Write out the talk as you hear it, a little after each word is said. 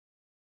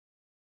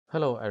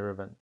Hello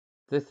everyone,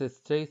 this is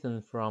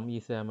Jason from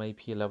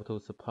ECMAP Level 2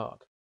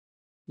 Support.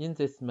 In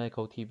this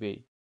Micro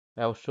TV,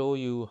 I'll show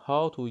you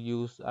how to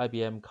use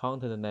IBM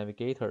Content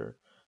Navigator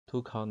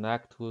to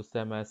connect to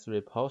CMIS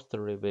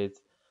repository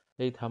with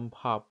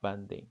AtomPub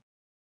Binding.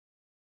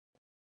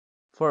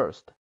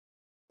 First,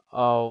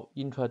 I'll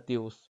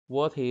introduce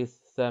what is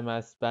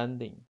CMIS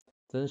Binding,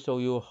 then show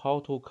you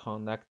how to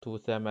connect to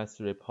CMIS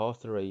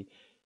repository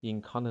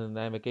in Content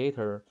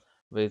Navigator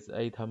with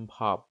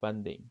AtomPub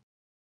Binding.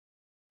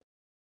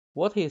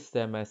 What is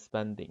CMIS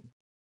binding?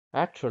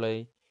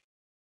 Actually,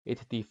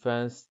 it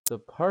defines the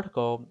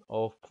protocol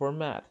or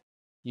format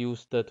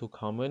used to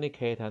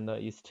communicate and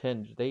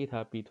exchange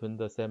data between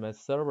the CMIS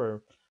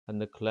server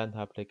and the client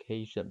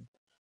application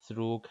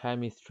through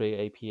chemistry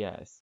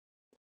APIs.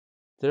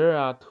 There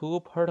are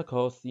two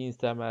protocols in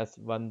CMIS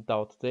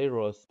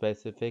 1.0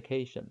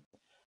 specification,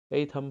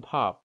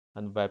 AtomPub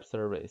and Web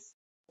Service.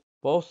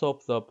 Both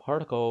of the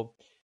protocol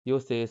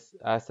uses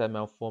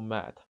XML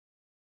format.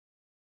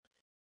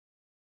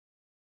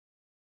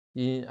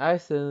 In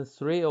ISO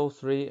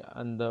 303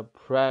 and the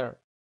prior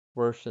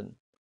version,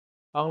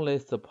 only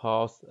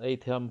supports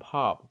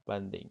AtomPub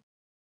binding.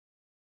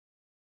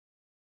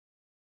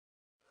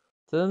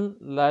 Then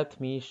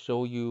let me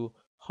show you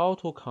how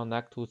to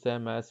connect to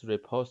CMIS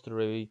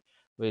repository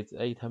with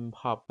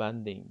AtomPub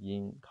binding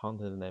in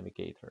Content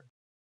Navigator.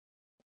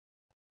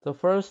 The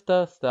first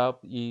step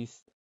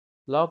is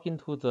log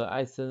into the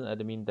ISO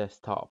admin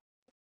desktop.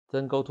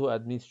 Then go to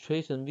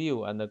Administration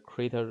View and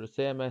create a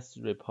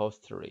CMIS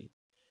repository.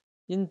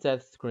 In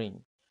that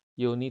screen,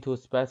 you need to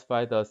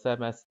specify the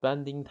CMIS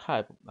binding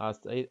type as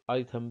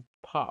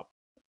AtomPub,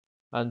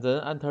 and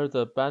then enter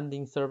the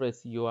binding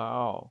service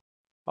URL.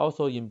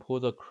 Also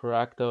input the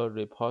correct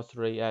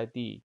repository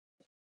ID.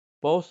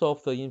 Both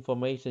of the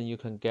information you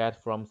can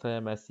get from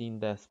CMIS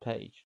index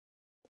page.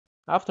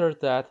 After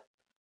that,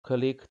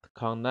 click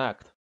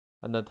Connect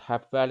and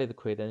type valid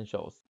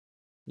credentials.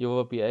 You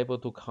will be able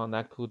to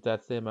connect to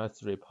that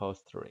CMIS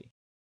repository.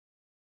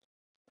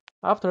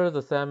 After the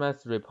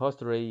CMIS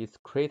repository is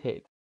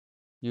created,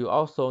 you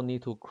also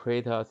need to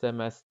create a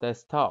CMIS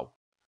desktop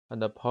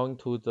and point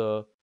to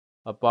the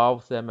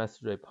above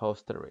CMIS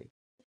repository.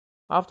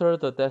 After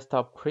the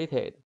desktop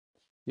created,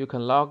 you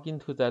can log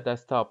into the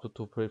desktop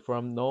to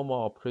perform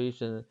normal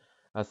operation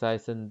as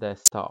ISO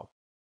desktop.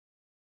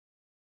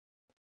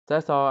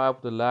 That's all I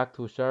would like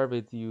to share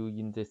with you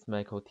in this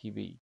Micro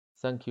TV.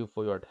 Thank you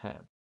for your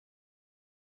time.